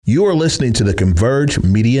You are listening to the Converge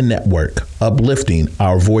Media Network, uplifting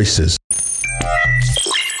our voices.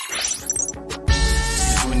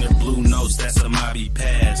 When the blue notes, that's a Mobby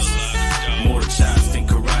pass. More shots than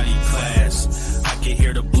karate class. I can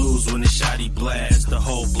hear the blues when the shotty blast. The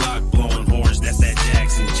whole block blowing horns, that's that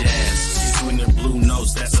Jackson jazz. When the blue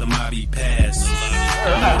notes, that's a Mobby pass.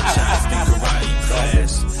 More shots than karate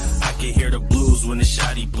class. I can hear the blues when the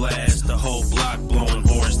shotty blast. The whole block blowing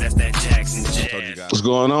horns, that's that Jackson jazz. What's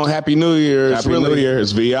going on? Happy New Year. Happy New Year.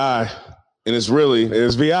 It's VI. And it's really,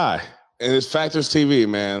 It's VI. and it's Factors TV,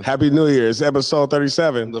 man. Happy New Year. It's episode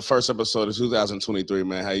 37. The first episode of 2023,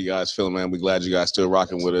 man. How you guys feeling, man? We glad you guys still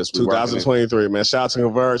rocking with us. 2023, man. Shout out to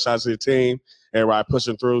Converge. Shout out to the team. Everybody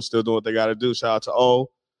pushing through, still doing what they got to do. Shout out to O.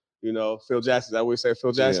 You know, Phil Jackson. Is that what we say,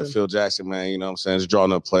 Phil Jackson? Yeah, Phil Jackson, man. You know what I'm saying? Just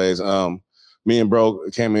drawing up plays. Me and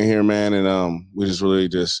Bro came in here, man, and we just really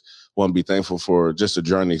just want to be thankful for just the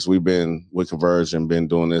journey. 'Cause we've been with Converge and been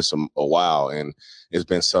doing this a while, and it's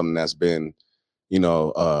been something that's been, you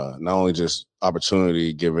know, not only just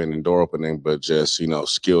opportunity giving and door opening, but just, you know,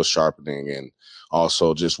 skill sharpening and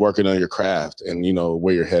also just working on your craft and, you know,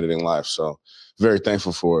 where you're headed in life. So very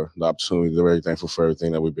thankful for the opportunity. Very thankful for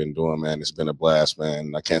everything that we've been doing, man. It's been a blast,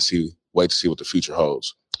 man. I can't wait to see what the future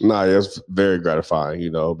holds. Nah, yeah, it's very gratifying, you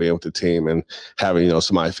know, being with the team and having, you know,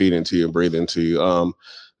 somebody feed into you and breathe into you.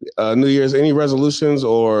 New Year's, any resolutions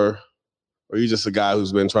or are you just a guy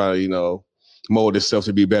who's been trying to, you know, mold himself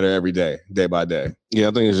to be better every day, day by day? Yeah,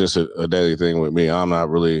 I think it's just a daily thing with me. I'm not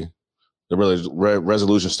really the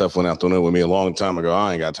resolution stuff went out the window with me a long time ago.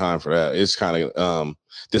 I ain't got time for that. It's kind of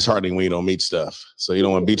disheartening when you don't meet stuff. So you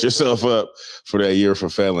don't want to beat yourself up for that year for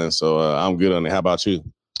failing. So I'm good on it. How about you?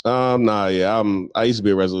 I used to be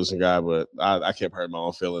a resolution guy, but I kept hurting my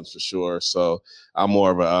own feelings for sure. So I'm more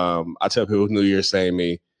of a I tell people New Year's same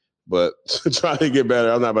me, but trying to get better.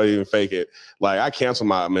 I'm not about to even fake it. Like I canceled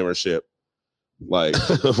my membership. Like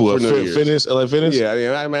for Fitness, LA Fitness? Yeah,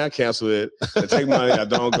 I canceled it. I take money, I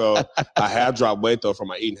don't go. I have dropped weight though from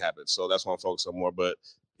my eating habits, so that's why I'm focused on more. But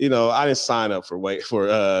you know, I didn't sign up for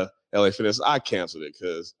LA Fitness. I canceled it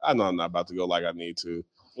because I know I'm not about to go like I need to.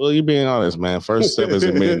 Well, you're being honest, man. First step is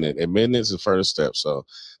admitting it. Admitting it's the first step. So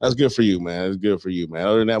that's good for you, man. It's good for you, man.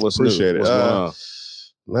 Other than that, Appreciate new? What's going on?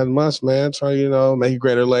 Nothing much, man. Trying, you know, make it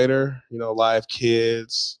greater later. You know, life,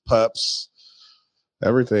 kids, pups,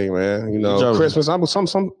 everything, man. You know, Christmas. I'm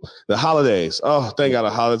the holidays. Oh, thank God the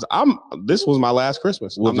holidays. This was my last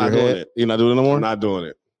Christmas. I'm not doing it. You're not doing it no more? I'm not doing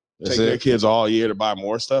it. Take their kids all year to buy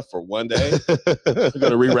more stuff for one day. We're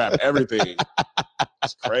gonna rewrap everything.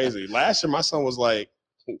 It's crazy. Last year, my son was like,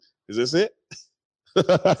 "Is this it?"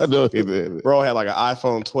 No, he didn't. Bro had like an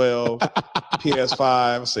iPhone 12,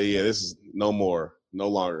 PS5. I say, yeah, this is no more, no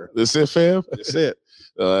longer. That's it, fam? That's it.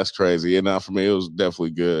 That's crazy. And now for me, it was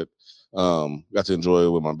definitely good. Got to enjoy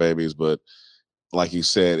it with my babies, but like you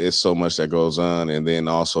said, it's so much that goes on, and then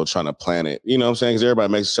also trying to plan it. You know what I'm saying? Because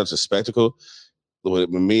everybody makes such a spectacle.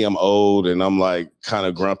 With me, I'm old and I'm like kind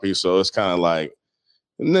of grumpy, so it's kind of like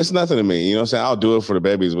it's nothing to me. You know what I'm saying? I'll do it for the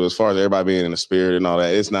babies, but as far as everybody being in the spirit and all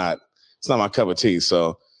that, it's not my cup of tea.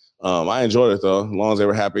 So I enjoyed it though. As long as they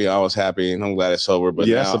were happy, I was happy, and I'm glad it's over. But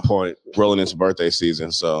yeah, now, that's the point. Rolling into birthday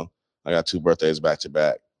season, so I got 2 birthdays back to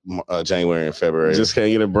back, January and February. Just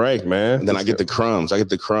can't get a break, man. And then I get the crumbs. I get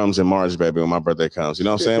the crumbs in March, baby, when my birthday comes. You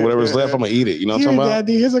know what I'm saying? Whatever's left, I'm gonna eat it. You know what I'm talking about?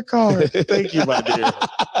 Daddy, here's a card. Thank you, my dear.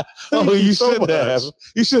 Oh, you so should have. much.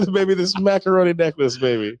 You should have, baby, this macaroni necklace,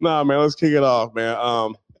 baby. Nah, man, let's kick it off,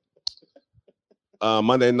 man.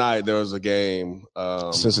 Monday night there was a game,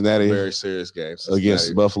 Cincinnati, very serious game against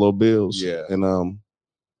the Buffalo Bills. Yeah, and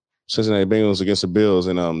Cincinnati Bengals against the Bills,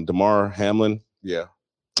 and Damar Hamlin. Yeah,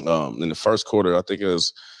 in the first quarter, I think it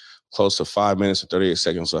was close to 5 minutes and 38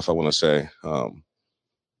 seconds left. I want to say,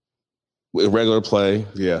 with regular play.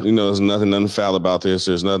 Yeah, you know, there's nothing foul about this.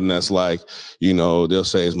 There's nothing that's like, you know, they'll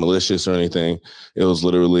say it's malicious or anything. It was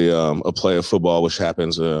literally a play of football, which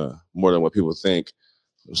happens more than what people think.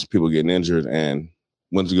 There's people getting injured and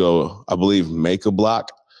went to go, I believe, make a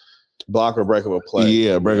block or break up a play.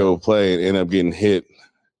 Yeah, break up a play and end up getting hit.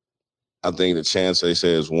 I think the chance they say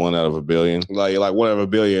is 1 out of a billion. Like 1 out of a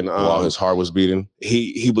billion. While his heart was beating,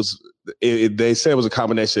 he was. They said it was a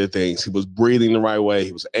combination of things. He was breathing the right way.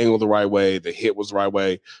 He was angled the right way. The hit was the right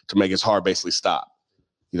way to make his heart basically stop.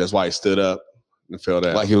 That's why he stood up and fell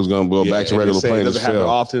down. Like he was going to go back to regular play. It doesn't happen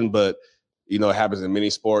often, but you know, it happens in many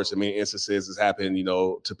sports. In many instances, it's happened, you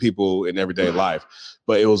know, to people in everyday life.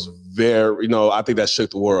 But it was very, you know, I think that shook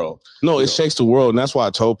the world. No, it shakes the world. And that's why I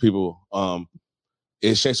told people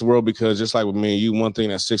it shakes the world because just like with me and you, one thing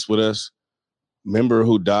that sticks with us, remember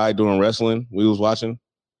who died doing wrestling we was watching?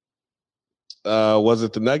 Was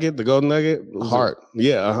it the Nugget, the Golden Nugget? Hart.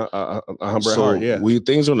 Yeah, Bret Hart, yeah.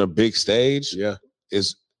 Things on a big stage. Yeah.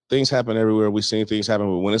 Things happen everywhere. We've seen things happen,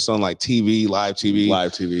 but when it's on like TV, live TV,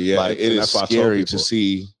 yeah. like it is scary to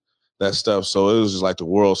see that stuff. So it was just like the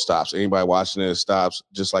world stops. Anybody watching it stops.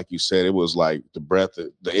 Just like you said, it was like the breath,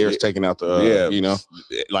 the air's taking out the,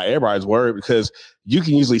 like everybody's worried because you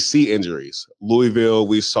can usually see injuries. Louisville,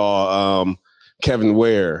 we saw Kevin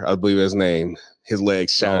Ware, I believe his name, his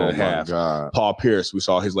legs shattered in half. God. Paul Pierce, we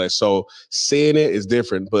saw his legs. So seeing it is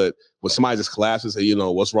different, but when somebody just collapses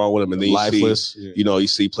and what's wrong with him, and then lifeless, you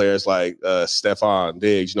see players like Stephon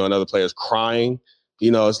Diggs, and other players crying,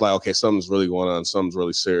 it's like, okay, something's really going on, something's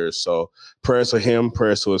really serious. So prayers to him,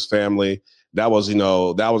 prayers to his family. That was a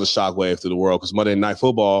shockwave through the world because Monday Night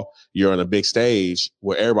Football, you're on a big stage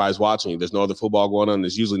where everybody's watching. There's no other football going on.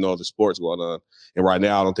 There's usually no other sports going on. And right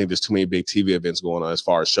now, I don't think there's too many big TV events going on as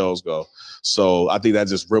far as shows go. So I think that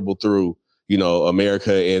just rippled through,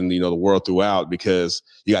 America and, the world throughout because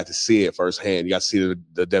you got to see it firsthand. You got to see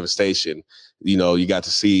the devastation. You got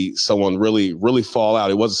to see someone really, really fall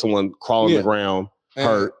out. It wasn't someone crawling on the ground,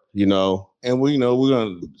 hurt, And we're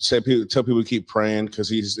gonna tell people to keep praying because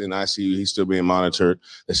he's in ICU. He's still being monitored.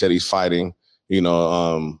 They said he's fighting.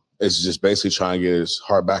 It's just basically trying to get his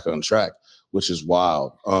heart back on track, which is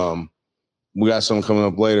wild. We got something coming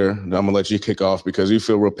up later. I'm gonna let you kick off because you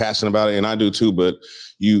feel real passionate about it, and I do too. But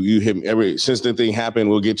you hit me since the thing happened.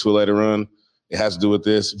 We'll get to it later on. It has to do with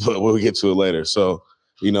this, but we'll get to it later. So.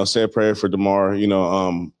 Say a prayer for DeMar.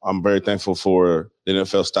 I'm very thankful for the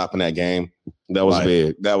NFL stopping that game. That was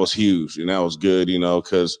big. That was huge. And that was good,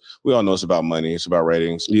 because we all know it's about money. It's about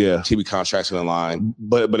ratings. Yeah. TV contracts in line.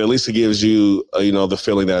 But at least it gives you, the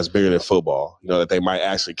feeling that it's bigger than football, that they might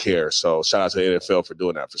actually care. So shout out to the NFL for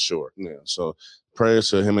doing that for sure. Yeah. So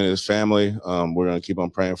prayers to him and his family. We're going to keep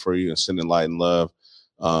on praying for you and sending light and love.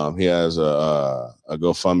 He has a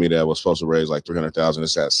GoFundMe that was supposed to raise like $300,000.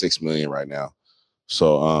 It's at $6 million right now.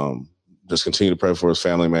 So just continue to pray for his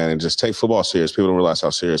family, man, and just take football serious. People don't realize how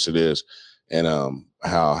serious it is and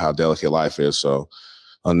how delicate life is. So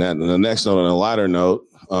on the next note, on a lighter note,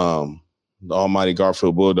 the almighty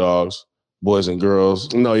Garfield Bulldogs, boys and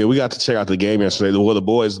girls. No, yeah, we got to check out the game yesterday. Well, the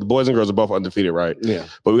boys and girls are both undefeated, right? Yeah.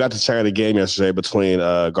 But we got to check out the game yesterday between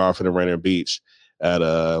Garfield and Rainier Beach at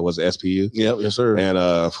was it SPU? Yep, yes, sir. And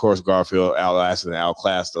of course, Garfield outlasted and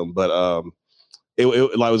outclassed them, but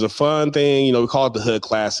It was a fun thing. We call it the Hood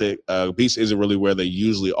Classic. Beach isn't really where they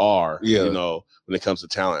usually are, when it comes to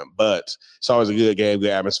talent. But it's always a good game,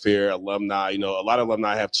 good atmosphere, alumni. A lot of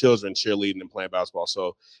alumni have children cheerleading and playing basketball.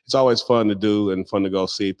 So it's always fun to do and fun to go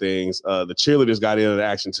see things. The cheerleaders got into the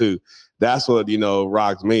action, too. That's what,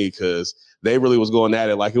 rocked me because they really was going at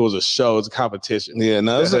it like it was a show. It's a competition. Yeah,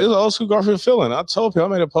 no, it's an old school Garfield feeling. I told people, I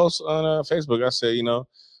made a post on Facebook. I said,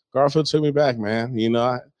 Garfield took me back, man.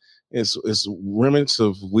 It's remnants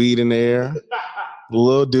of weed in the air. The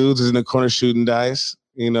little dudes is in the corner shooting dice.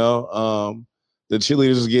 The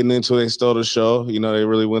cheerleaders was getting into it. They stole the show. They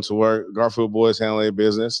really went to work. Garfield boys handling their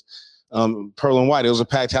business. Pearl and White, it was a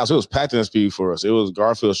packed house. It was packed in SPU for us. It was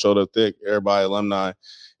Garfield showed up thick, everybody, alumni.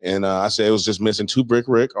 And I said it was just missing 2 Brick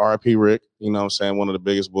Rick, RIP Rick, one of the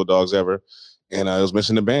biggest Bulldogs ever. And it was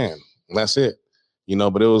missing the band. And that's it.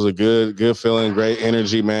 But it was a good feeling, great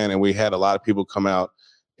energy, man. And we had a lot of people come out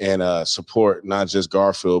and support not just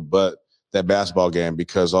Garfield, but that basketball game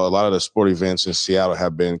because a lot of the sport events in Seattle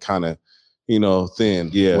have been kind of, thin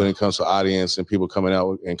when it comes to audience and people coming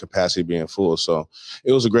out and capacity being full. So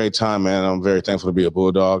it was a great time, man. I'm very thankful to be a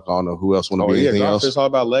Bulldog. I don't know who else want to be anything else. It's all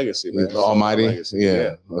about legacy, man. The almighty.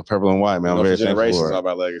 The purple and white, man. I'm very thankful for it. It's all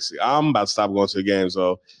about legacy. I'm about to stop going to the games,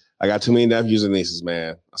 though. I got too many nephews and nieces,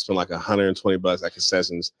 man. I spend like $120 at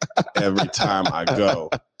concessions every time I go.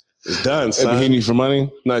 It's done, son. Hitting you for money?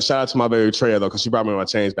 No, shout out to my baby Treya, though, because she brought me my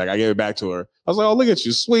change back. I gave it back to her. I was like, oh, look at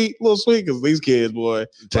you. Sweet, little sweet, because these kids, boy.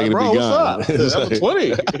 Taking like, it to be gone. What's up? That was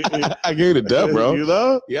 20. I gave it a dub, bro. You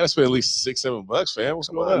know? You got to spend at least $6-7, fam. What's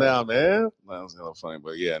going on now, man? That was hella funny.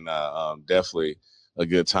 But yeah, definitely a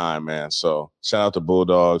good time, man. So shout out to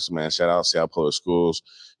Bulldogs, man. Shout out to Seattle Public Schools,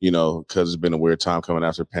 because it's been a weird time coming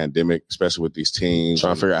after the pandemic, especially with these teams.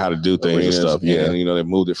 Trying to figure out how to do things and stuff. Yeah, and, they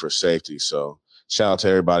moved it for safety. So shout out to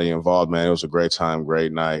everybody involved, man. It was a great time,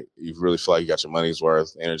 great night. You really feel like you got your money's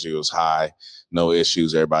worth. Energy was high, no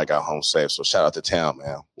issues. Everybody got home safe. So shout out to town,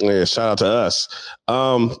 man. Yeah, shout out to us.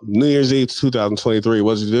 New Year's Eve 2023.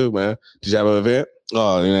 What did you do, man? Did you have an event?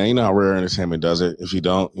 Oh, you know how Rare Entertainment does it. If you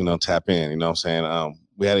don't, tap in. You know what I'm saying?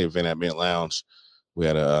 We had an event at Mint Lounge. We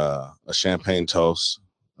had a champagne toast,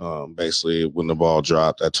 basically when the ball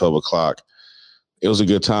dropped at 12 o'clock. It was a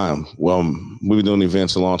good time. Well, we've been doing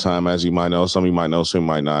events a long time, as you might know. Some of you might know, some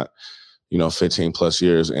might not. 15 plus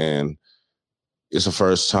years. And it's the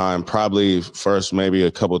first time, maybe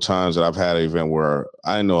a couple of times that I've had an event where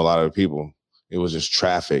I didn't know a lot of the people. It was just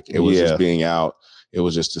traffic. It was just being out. It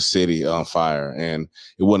was just the city on fire, and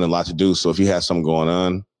it wasn't a lot to do. So if you had something going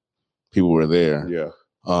on, people were there. Yeah.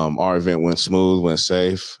 Our event went smooth, went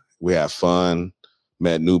safe. We had fun,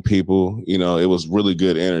 met new people. It was really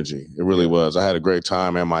good energy. It really was. I had a great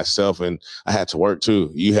time, and myself, and I had to work too.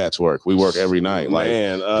 You had to work. We work every night.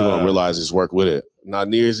 Man, people don't realize it's work with it. Now,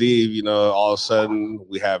 New Year's Eve, all of a sudden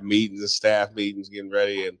we have meetings and staff meetings getting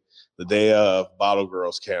ready, and the day of, bottle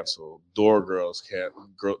girls cancel, door girl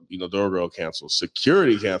cancels,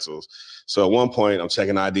 security cancels. So at one point I'm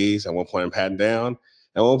checking IDs, at one point I'm patting down,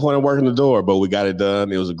 at one point I'm working the door, but we got it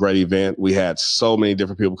done. It was a great event. We had so many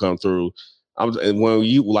different people come through. And when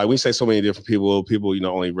we say so many different people,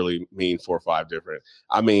 only really mean 4 or 5 different.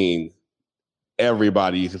 I mean,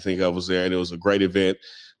 everybody you can think of was there, and it was a great event.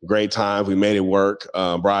 Great time. We made it work.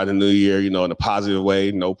 Brought the new year, in a positive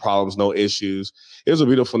way. No problems, no issues. It was a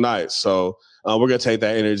beautiful night. So we're going to take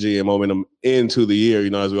that energy and momentum into the year,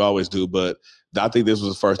 as we always do. But I think this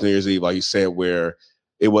was the first New Year's Eve, like you said, where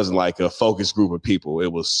it wasn't like a focused group of people.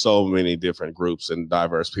 It was so many different groups and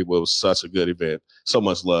diverse people. It was such a good event. So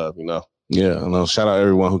much love, Yeah. Shout out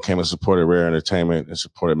everyone who came and supported Rare Entertainment and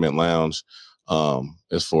supported Mint Lounge.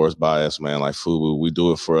 As far as by us, man, like FUBU, we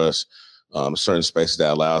do it for us. Certain spaces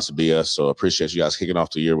that allow us to be us. So appreciate you guys kicking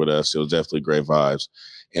off the year with us. It was definitely great vibes,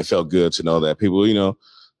 and felt good to know that people,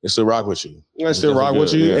 they still rock with you. They still rock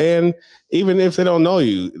with you. Yeah. And even if they don't know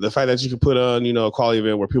you, the fact that you can put on, a quality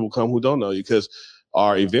event where people come who don't know you, because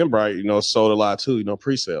our Eventbrite, sold a lot too,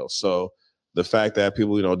 pre-sales. So the fact that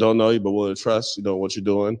people, don't know you, but willing to trust, what you're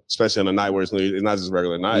doing, especially on a night where it's not just a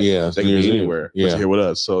regular night. Yeah. They can be anywhere, but you're here with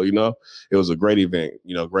us. So, it was a great event,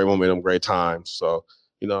 great momentum, great time. So,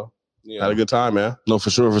 had a good time, man. No, for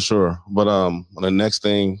sure. But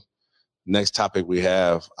the next topic we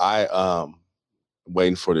have,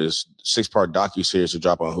 waiting for this 6-part docuseries to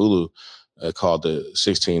drop on Hulu called the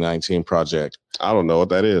 1619 Project. I don't know what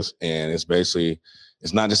that is. And it's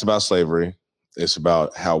not just about slavery. It's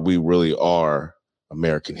about how we really are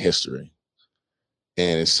American history.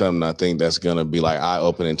 And it's something I think that's going to be like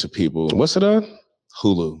eye-opening to people. What's it on?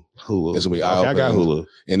 Hulu. It's going to be eye-opening. I got Hulu.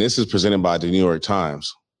 And this is presented by the New York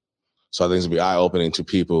Times. So I think it's going to be eye-opening to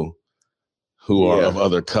people who are of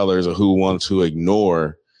other colors or who want to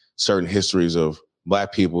ignore certain histories of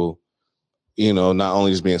Black people, not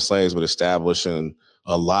only just being slaves, but establishing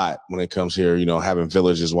a lot when it comes here, having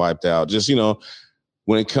villages wiped out. Just,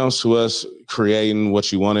 when it comes to us creating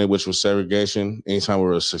what you wanted, which was segregation, anytime we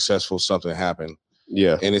were successful, something happened.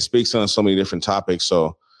 Yeah. And it speaks on so many different topics.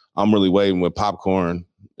 So I'm really waiting with popcorn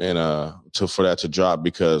and for that to drop,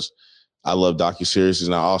 because I love docuseries,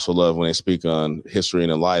 and I also love when they speak on history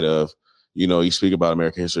in the light of, you speak about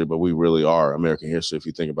American history, but we really are American history. If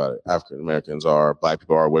you think about it, African Americans are, Black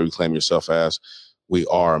people are, where you claim yourself as, we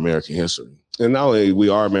are American history. And not only we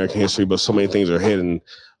are American history, but so many things are hidden.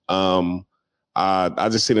 I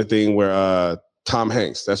just seen a thing where Tom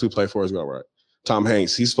Hanks, that's who played Forrest Gump, right? Tom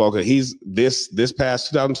Hanks, he spoke. He's this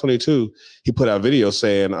past 2022, he put out a video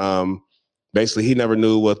saying, basically, he never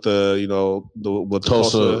knew what the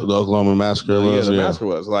Tulsa, the Oklahoma massacre was. The massacre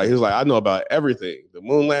was. He was like, I know about everything. The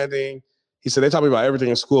moon landing. He said, they taught me about everything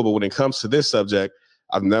in school, but when it comes to this subject,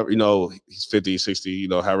 I've never, he's 50, 60,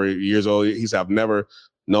 however years old. He said, I've never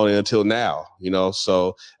known it until now,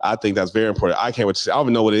 So I think that's very important. I can't wait to see. I don't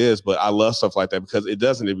even know what it is, but I love stuff like that, because it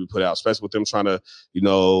doesn't need to be put out, especially with them trying to,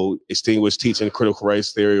 extinguish teaching critical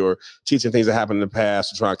race theory or teaching things that happened in the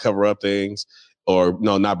past, or trying to cover up things, or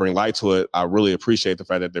not bring light to it. I really appreciate the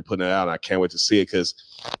fact that they're putting it out, and I can't wait to see it, because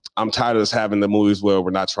I'm tired of us having the movies where we're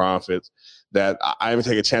not triumphant. That I even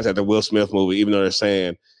take a chance at the Will Smith movie, even though they're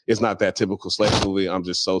saying it's not that typical slave movie. I'm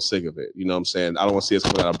just so sick of it. You know what I'm saying? I don't want to see us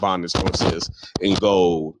coming out of bondage. I want to see us in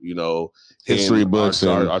gold, history books,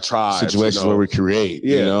 our tribes, situations where we create,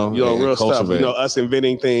 real stuff, us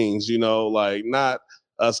inventing things, not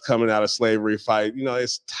us coming out of slavery fight.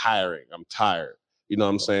 It's tiring. I'm tired. You know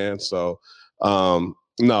what I'm saying? So,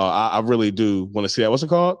 I really do want to see that. What's it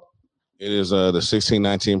called? It is the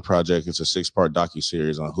 1619 Project. It's a 6-part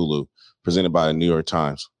docuseries on Hulu, presented by the New York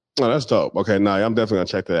Times. Oh, that's dope. Okay, I'm definitely going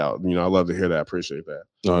to check that out. I love to hear that. I appreciate that.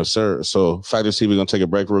 All right, sir. So, Factor TV, we're going to take a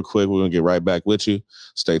break real quick. We're going to get right back with you.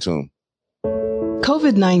 Stay tuned.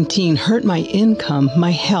 COVID-19 hurt my income,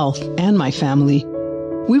 my health, and my family.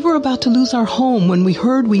 We were about to lose our home when we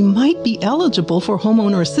heard we might be eligible for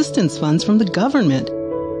homeowner assistance funds from the government.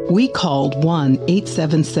 We called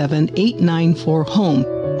 1-877-894-HOME,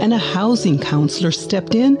 and a housing counselor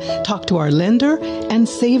stepped in, talked to our lender, and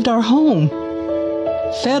saved our home.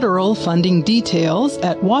 Federal funding details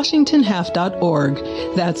at washingtonhaf.org.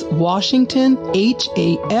 That's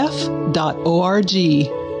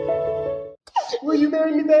washingtonhaf.org. Will you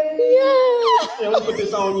marry me, baby? Yeah. Let's put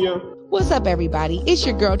this on you. What's up, everybody? It's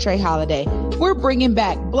your girl, Trey Holiday. We're bringing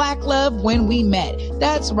back Black Love When We Met.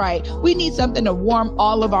 That's right. We need something to warm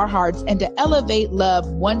all of our hearts and to elevate love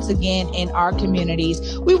once again in our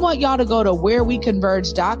communities. We want y'all to go to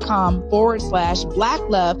whereweconverge.com/Black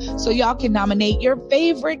Love so y'all can nominate your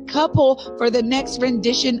favorite couple for the next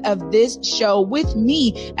rendition of this show with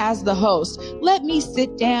me as the host. Let me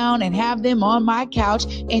sit down and have them on my couch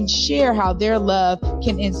and share how their love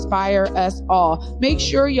can inspire us all. Make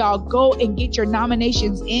sure y'all go and get your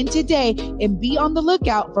nominations in today and be on the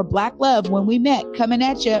lookout for Black Love When We Met coming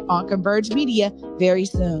at you on Converge Media very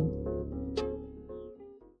soon.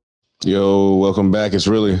 Yo, welcome back. It's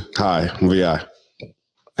really hi, I'm VI.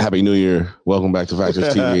 Happy New Year. Welcome back to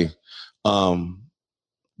Factors TV. Well,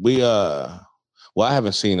 I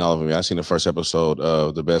haven't seen all of them. I've seen the first episode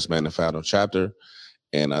of The Best Man in the Final Chapter,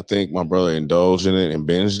 and I think my brother indulged in it and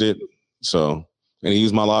binged it. So, and he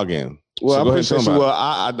used my login. Well, so I'm pretty sure. Well,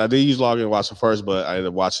 I did use login and watch the first, but I ended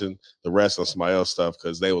up watching the rest on somebody else's stuff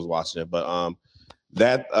because they was watching it. But I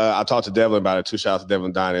talked to Devlin about it too. Shout out to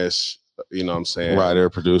Devlin Dynish. You know what I'm saying?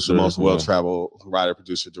 Writer, producer. The most well-traveled writer,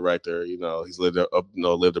 producer, director. You know, he's lived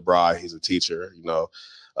abroad. He's a teacher,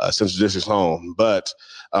 Central District's home. But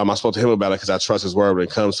I spoke to him about it because I trust his word when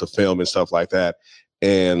it comes to film and stuff like that.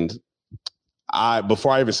 And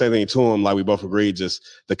before I even say anything to him, like we both agreed, just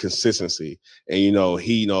the consistency. And,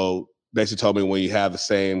 he, basically told me when you have the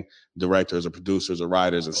same directors or producers or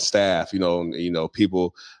writers and staff,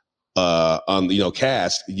 people on,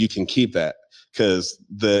 cast, you can keep that. Because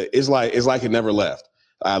it's like it never left.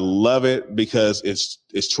 I love it because it's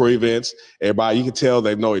true events. Everybody, you can tell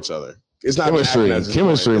they know each other. It's not chemistry, man.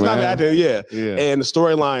 It's not acting, yeah. And the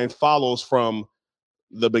storyline follows from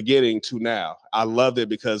the beginning to now. I loved it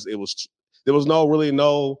because there was no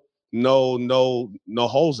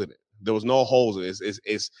holes in it. There was no holes in it.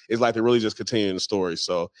 It's like they're really just continuing the story.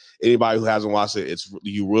 So anybody who hasn't watched it,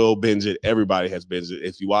 you will binge it. Everybody has binged it.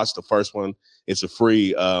 If you watch the first one, it's a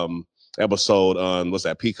free episode on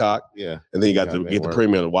Peacock. Yeah. And then you got to get the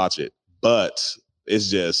premium to watch it. But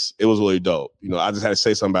it was really dope. I just had to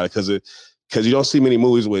say something about it because you don't see many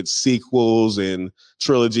movies with sequels and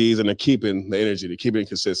trilogies, and they're keeping the energy, they're keeping it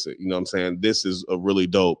consistent. You know what I'm saying? This is a really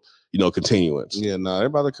dope, continuance. Yeah, no, they're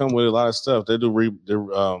about to come with a lot of stuff. They're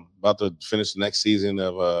about to finish the next season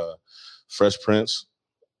of Fresh Prince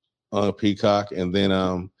on Peacock, and then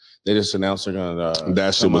they just announced they're gonna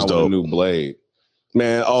that shit was dope. A new Blade.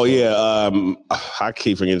 Man, I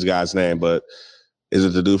keep forgetting this guy's name, but is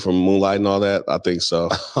it the dude from Moonlight and all that? I think so.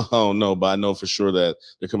 Oh no, but I know for sure that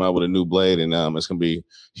they're coming out with a new Blade, and it's gonna be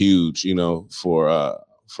huge, for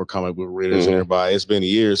comic book readers and everybody. It's been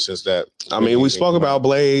years since that. I mean, we spoke about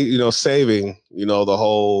Blade, saving, the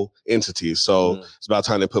whole entity. So it's about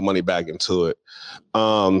time to put money back into it.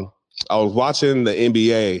 I was watching the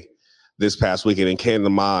NBA this past weekend and came to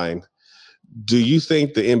mind. Do you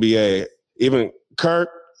think the NBA, even Kirk,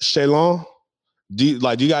 Shalon, do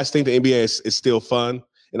you guys think the NBA is still fun?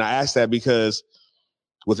 And I ask that because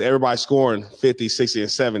with everybody scoring 50, 60,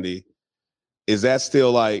 and 70, is it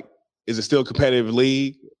still a competitive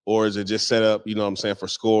league, or is it just set up, for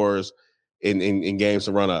scores in games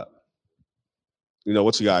to run up?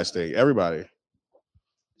 What you guys think? Everybody.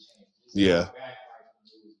 Yeah.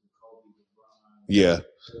 Yeah.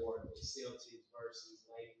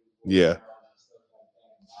 Yeah.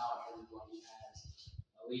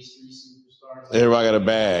 Everybody got a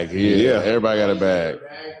bag. Yeah. Everybody got a bag.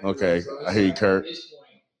 Okay. I hear you, Kurt. At this point,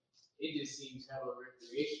 it just seems hella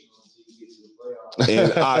recreational until you get to the playoffs.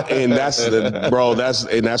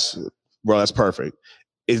 That's perfect.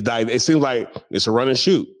 It seems like it's a run and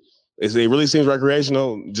shoot. It really seems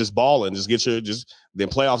recreational, just balling. Then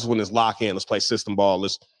playoffs when it's lock in. Let's play system ball.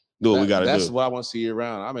 Let's do what we got to do. That's what I want to see year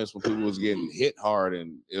round. I mean, it's when people was getting hit hard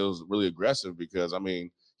and it was really aggressive because,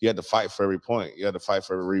 you had to fight for every point. You had to fight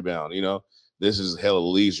for every rebound. This is hella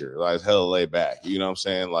leisure. Like, it's hella laid back. You know what I'm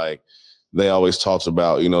saying? Like, they always talked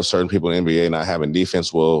about, certain people in the NBA not having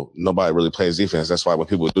defense. Well, nobody really plays defense. That's why when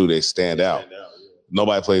people do, they stand out.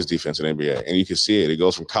 Nobody plays defense in the NBA. And you can see it. It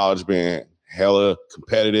goes from college being hella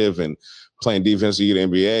competitive and playing defense to get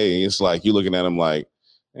NBA. And it's like, you're looking at them like,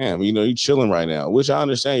 damn, you're chilling right now, which I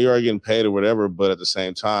understand you're already getting paid or whatever. But at the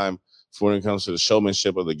same time, when it comes to the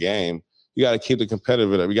showmanship of the game, you got to keep the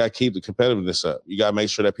competitive up. You got to keep the competitiveness up. You got to make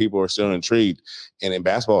sure that people are still intrigued. And in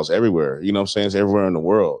basketball, it's everywhere. You know what I'm saying? It's everywhere in the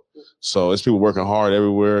world. So it's people working hard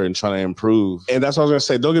everywhere and trying to improve. And that's what I was going to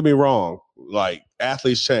say. Don't get me wrong. Like,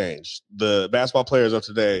 athletes change. The basketball players of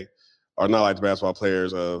today are not like the basketball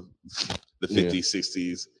players of the 50s,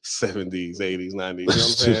 60s, 70s, 80s, 90s. You know what I'm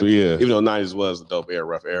saying? Yeah. Even though 90s was a dope era,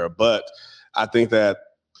 rough era. But I think that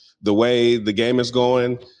the way the game is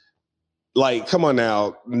going, like, come on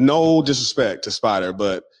now, no disrespect to Spider,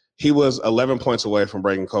 but he was 11 points away from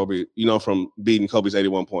breaking Kobe, from beating Kobe's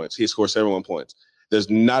 81 points. He scored 71 points. There's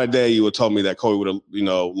not a day you would tell me that Kobe would have,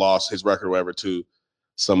 lost his record or whatever to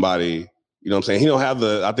somebody, you know what I'm saying? He don't have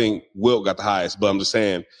I think Wilt got the highest, but I'm just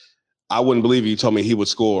saying, I wouldn't believe you told me he would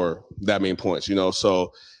score that many points,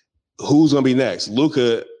 so who's going to be next?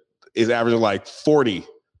 Luka is averaging like 40,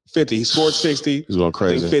 50. He scored 60. He's going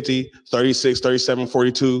crazy. 50, 36, 37,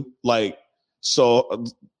 42. Like, so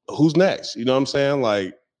who's next? You know what I'm saying?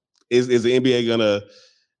 Like, is the NBA going to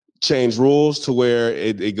change rules to where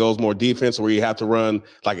it goes more defense, or where you have to run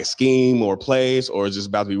like a scheme or plays, or it's just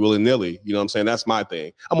about to be willy-nilly? You know what I'm saying? That's my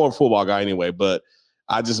thing. I'm more of a football guy anyway, but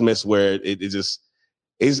I just miss where it just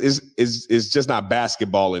it's just not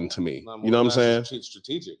basketballing to me. You know what I'm saying?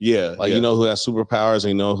 Strategic. Yeah. Like, who has superpowers,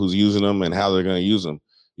 and who's using them and how they're going to use them.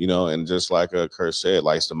 And just like Kurt said,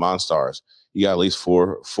 like, it's the Monstars. You got at least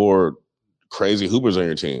four crazy hoopers on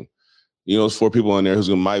your team. There's 4 people in there who's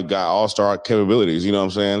might got all-star capabilities. You know what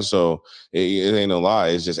I'm saying? So it ain't no lie.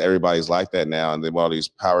 It's just everybody's like that now, and they have all these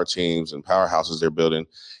power teams and powerhouses they're building.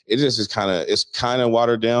 It just is kind of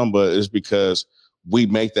watered down, but it's because we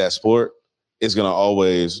make that sport. It's going to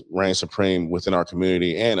always reign supreme within our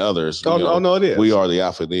community and others. No, it is. We are the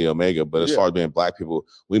alpha and the omega, but as far as being black people,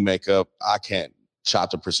 we make up. I can't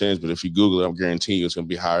chop the percentage, but if you Google it, I'm guaranteeing you it's going to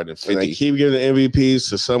be higher than 50. And they keep giving the MVPs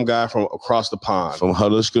to some guy from across the pond. From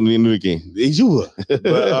Huddersfield. You but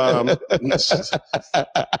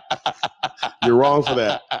you're wrong for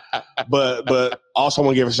that. But also I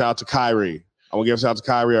want to give a shout out to Kyrie. I want to give a shout out to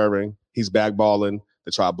Kyrie Irving. He's backballing.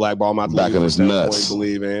 They try to blackball him out the back in his nuts.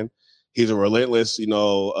 Believe in. He's a relentless,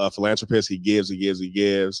 philanthropist. He gives.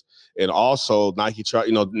 And also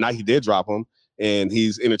Nike did drop him. And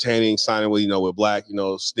he's entertaining, signing with black,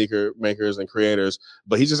 sneaker makers and creators.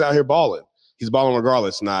 But he's just out here balling. He's balling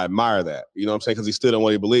regardless, and I admire that. You know what I'm saying? Because he stood on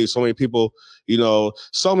what he believes. So many people,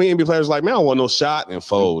 so many NBA players like, man, I don't want no shot. And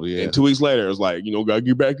fold, yeah. And 2 weeks later, it's like, gotta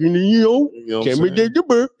get back in the, can't make that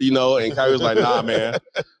number. And Kyrie was like, nah, man.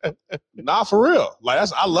 Nah, for real. Like,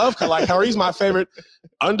 I love, like, Kyrie's my favorite.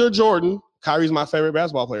 Under Jordan, Kyrie's my favorite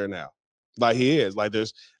basketball player now. Like, he is. Like,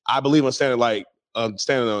 I believe in standing, like,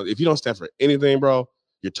 standing on, if you don't stand for anything, bro,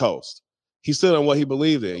 you're toast. He stood on what he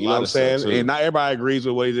believed in. You know what I'm saying? And not everybody agrees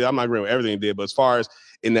with what he did. I'm not agreeing with everything he did, but as far as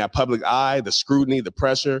in that public eye, the scrutiny, the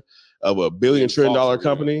pressure of a $1 trillion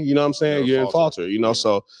company, you know what I'm saying? You didn't falter,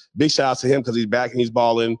 So big shout out to him because he's back and he's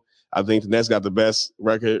balling. I think the Nets got the best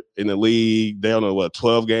record in the league. They don't know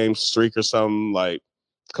 12 game streak or something. Like,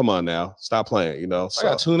 come on now, stop playing. So, I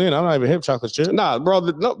got to tune in. I'm not even hip chocolate chip. Nah, bro,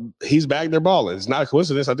 no, he's back there balling. It's not a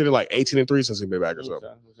coincidence. I think they're like 18-3 since he's been back or something.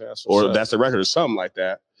 Okay, that's the record or something like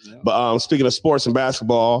that. Yeah. But speaking of sports and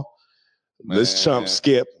basketball, this chump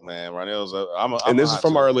Skip, man, Ronell's and this is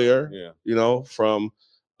from earlier. Yeah. From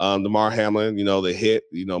Damar Hamlin. The hit.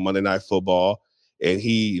 Monday Night Football, and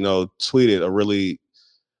he tweeted a really.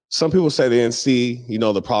 Some people say they didn't see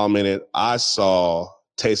the problem in it. I saw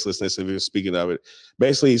tastelessness if you're speaking of it.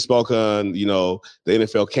 Basically, he spoke on, the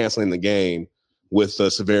NFL canceling the game with the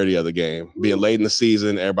severity of the game. Being late in the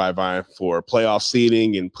season, everybody vying for playoff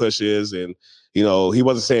seeding and pushes. And, he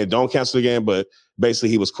wasn't saying don't cancel the game, but basically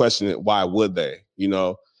he was questioning why would they,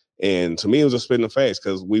 And to me, it was a spit in the face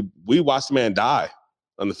because we watched the man die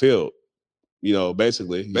on the field,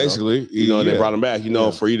 basically. And they brought him back,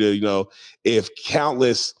 for you to, if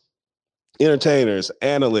countless entertainers,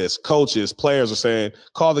 analysts, coaches, players are saying,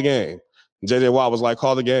 call the game. JJ Watt was like,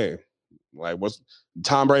 call the game. Like,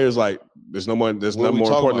 Tom Brady was like, there's nothing more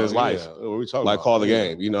important in his life. Yeah. What are we talking like, about? call the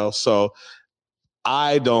game, So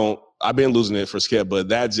I've been losing it for Skip, but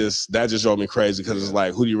that just drove me crazy because it's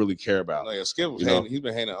like, who do you really care about? Like, Skip, he's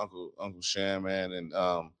been hating Uncle Sham, man. And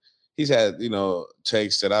he's had,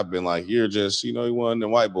 takes that I've been like, you're just, he one of them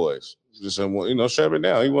white boys. Just, shove it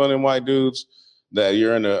down. He one of them white dudes that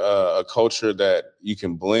you're in a culture that you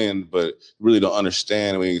can blend, but really don't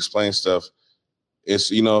understand when you explain stuff.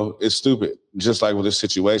 It's, it's stupid. Just like with this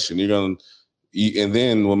situation, and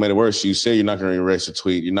then what made it worse, you say you're not going to erase the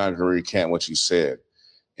tweet. You're not going to recant what you said.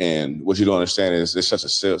 And what you don't understand is it's such a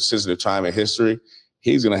sensitive time in history.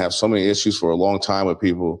 He's going to have so many issues for a long time with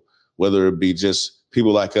people, whether it be just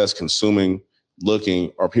people like us consuming,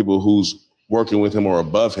 looking, or people who's working with him or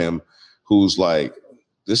above him, who's like,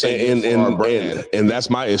 this ain't good for our brand. And that's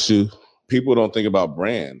my issue. People don't think about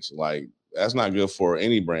brands. Like, that's not good for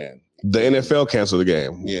any brand. The NFL canceled the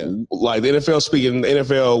game. Yeah. Like the NFL speaking, the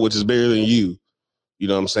NFL, which is bigger than you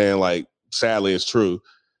know what I'm saying? Like, sadly, it's true,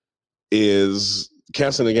 is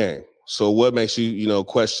canceling the game. So what makes you,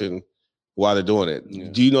 question why they're doing it? Yeah.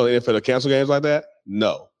 Do you know the NFL to cancel games like that?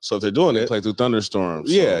 No. So if they're doing They it, play through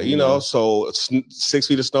thunderstorms. yeah, so, so it's 6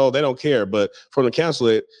 feet of snow, they don't care. But for them to cancel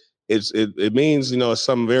it, it means, it's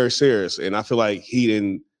something very serious. And I feel like he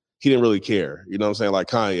didn't really care. You know what I'm saying? Like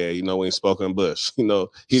Kanye, when he spoke in Bush,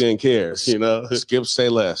 he didn't care, Skip Say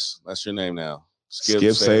Less. That's your name now.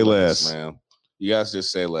 Skip Say Less. Man. You guys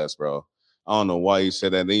just say less, bro. I don't know why you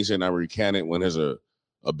said that. Then you should not recant it when there's a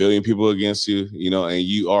billion people against you, and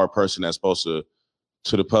you are a person that's supposed to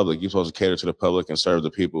the public. You're supposed to cater to the public and serve the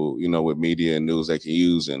people, with media and news they can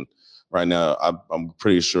use. And right now, I'm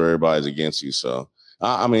pretty sure everybody's against you. So,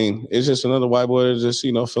 I mean, it's just another white boy that's just,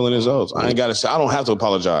 filling his oats. I ain't got to say, I don't have to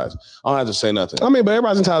apologize. I don't have to say nothing. I mean, but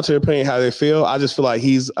everybody's entitled to their opinion, how they feel. I just feel like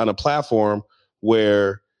he's on a platform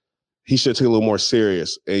where he should take it a little more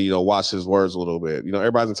serious and, watch his words a little bit.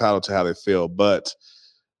 Everybody's entitled to how they feel. But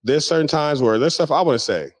there's certain times where there's stuff I want to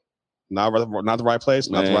say. Not the right place,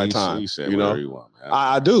 not the right time. You say whatever you want, man.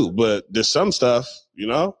 I do, but there's some stuff,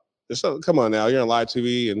 There's some, come on now, you're on live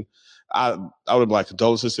TV, and I would have like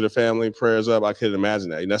condolences to the family, prayers up. I couldn't imagine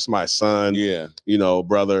that. That's my son,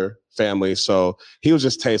 brother, family. So he was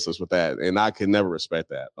just tasteless with that, and I could never respect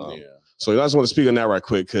that. So I just want to speak on that right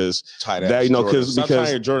quick because that,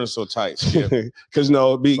 because your Jordan's so tight. Because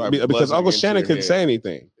because Uncle Shannon couldn't say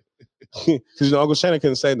anything. Because Uncle Shannon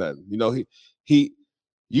couldn't say nothing. He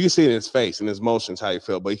you can see it in his face and his motions how he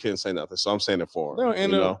felt, but he couldn't say nothing. So I'm saying it for him. They'll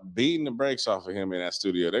end up beating the brakes off of him in that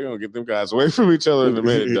studio. They're gonna get them guys away from each other in a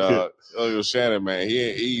minute, dog. Uncle Shannon, man,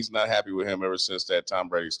 he's not happy with him ever since that Tom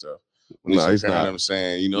Brady stuff. When he's not. Him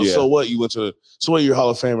saying, so what? You went to so what? You're a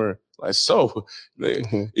Hall of Famer. Like, so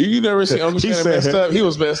you never seen Uncle Shannon messed up? He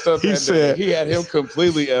was messed up. He said he had him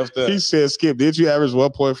completely effed up. He said, "Skip, did you average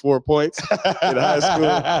 1.4 points in high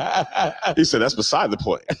school?" He said, "That's beside the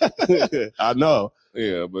point." I know.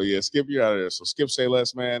 Yeah, but yeah, Skip, you're out of there. So Skip, say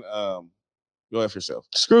less, man. Go after yourself.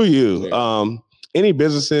 Screw you. Yeah. Any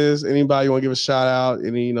businesses? Anybody you want to give a shout out?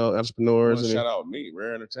 Any entrepreneurs? Shout out me,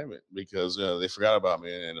 Rare Entertainment, because they forgot about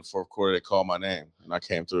me, and in the fourth quarter they called my name, and I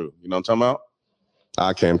came through. You know what I'm talking about?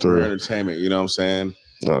 I came through. Rare Entertainment. You know what I'm saying?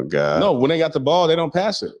 Oh God. No, when they got the ball, they don't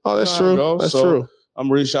pass it. Oh, that's true. That's true. I'm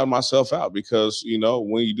really shouting myself out because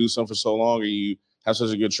when you do something for so long and you have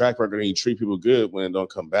such a good track record and you treat people good, when it don't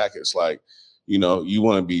come back, it's like, you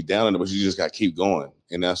want to be down in it, but you just got to keep going.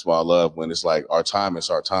 And that's why I love when it's like our time is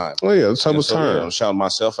our time. Oh, yeah. It's someone's turn. I'm shouting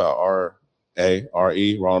myself out.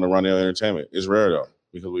 R-A-R-E, Ronald and Ronnie Entertainment. It's rare, though,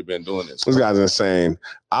 because we've been doing this. This guy's insane.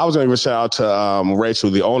 I was going to give a shout out to Rachel,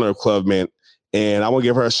 the owner of Club Mint. And I want to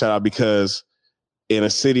give her a shout out because in a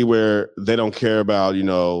city where they don't care about,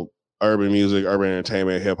 urban music, urban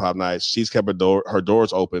entertainment, hip hop nights, she's kept her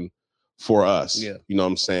doors open for us. Yeah. You know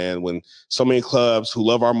what I'm saying? When so many clubs who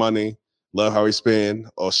love our money, love how we spend,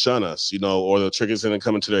 or shun us, or the triggers in and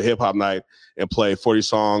coming to their hip hop night and play 40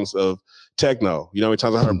 songs of techno. You know how many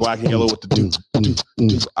times I heard Black and Yellow with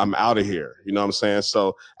the I'm out of here. You know what I'm saying?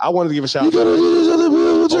 So I wanted to give a shout out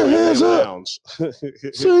to your hands up.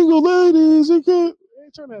 Single ladies, man,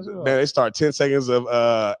 they start 10 seconds of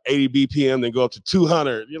 80 BPM, then go up to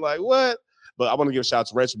 200. You're like, what? But I want to give a shout out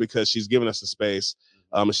to Rachel because she's given us a space.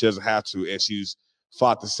 And she doesn't have to, and she's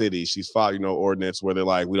fought the city. She's fought, ordinance where they're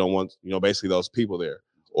like, we don't want, basically those people there.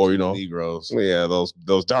 Or, Negroes. Yeah, those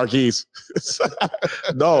darkies.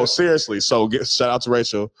 No, seriously. So shout out to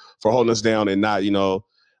Rachel for holding us down and not, and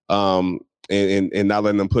not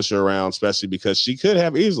letting them push her around, especially because she could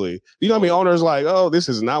have easily. Owners like, oh, this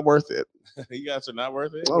is not worth it. You guys are not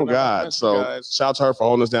worth it? Oh, God. So shout out to her for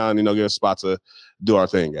holding us down and, give us a spot to do our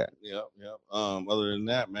thing at. Yep. Other than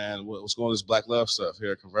that, man, what's going on this Black Love stuff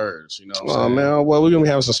here at Converge? You know what I'm saying? Man, well, we're going to be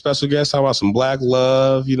having some special guests talking about some Black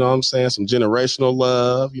love, you know what I'm saying? Some generational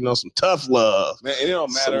love, some tough love. Man, it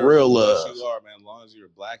don't matter some real love. What you are, man, as long as you're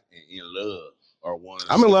Black and in love.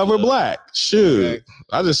 I'm in love with Black. Shoot. Okay.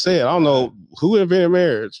 I just said, I don't know who invented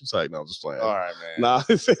marriage. It's like, no, I'm just playing. All right, man. Nah.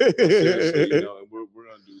 Seriously, we're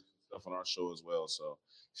going to do stuff on our show as well. So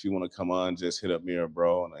if you want to come on, just hit up me or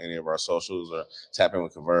bro on any of our socials or tap in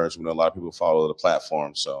with Converge. We know a lot of people follow the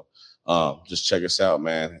platform. So just check us out,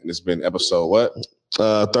 man. And it's been episode what?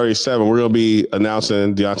 37. We're going to be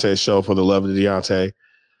announcing Deontay's show for the Love of Deontay.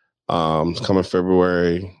 It's coming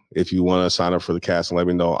February. If you want to sign up for the casting, let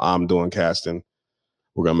me know. I'm doing casting.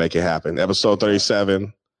 We're going to make it happen. Episode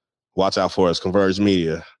 37. Watch out for us. Converge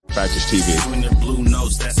Media. Factors TV. When the blue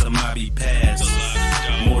notes, that's a mobby pass.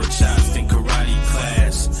 More shots than karate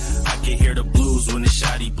class. I can hear the blues when the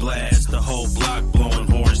shotty blast. The whole block blowing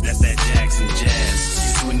horns, that's that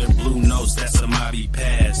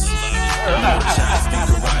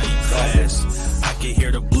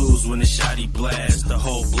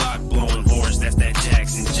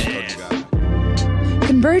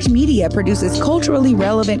Converge Media produces culturally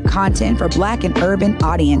relevant content for Black and urban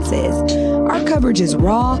audiences. Our coverage is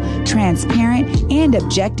raw, transparent, and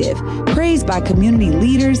objective, praised by community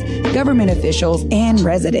leaders, government officials, and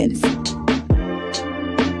residents.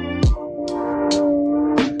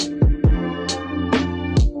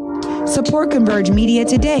 Support Converge Media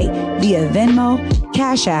today via Venmo,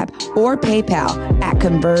 Cash App, or PayPal at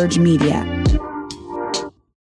Converge Media.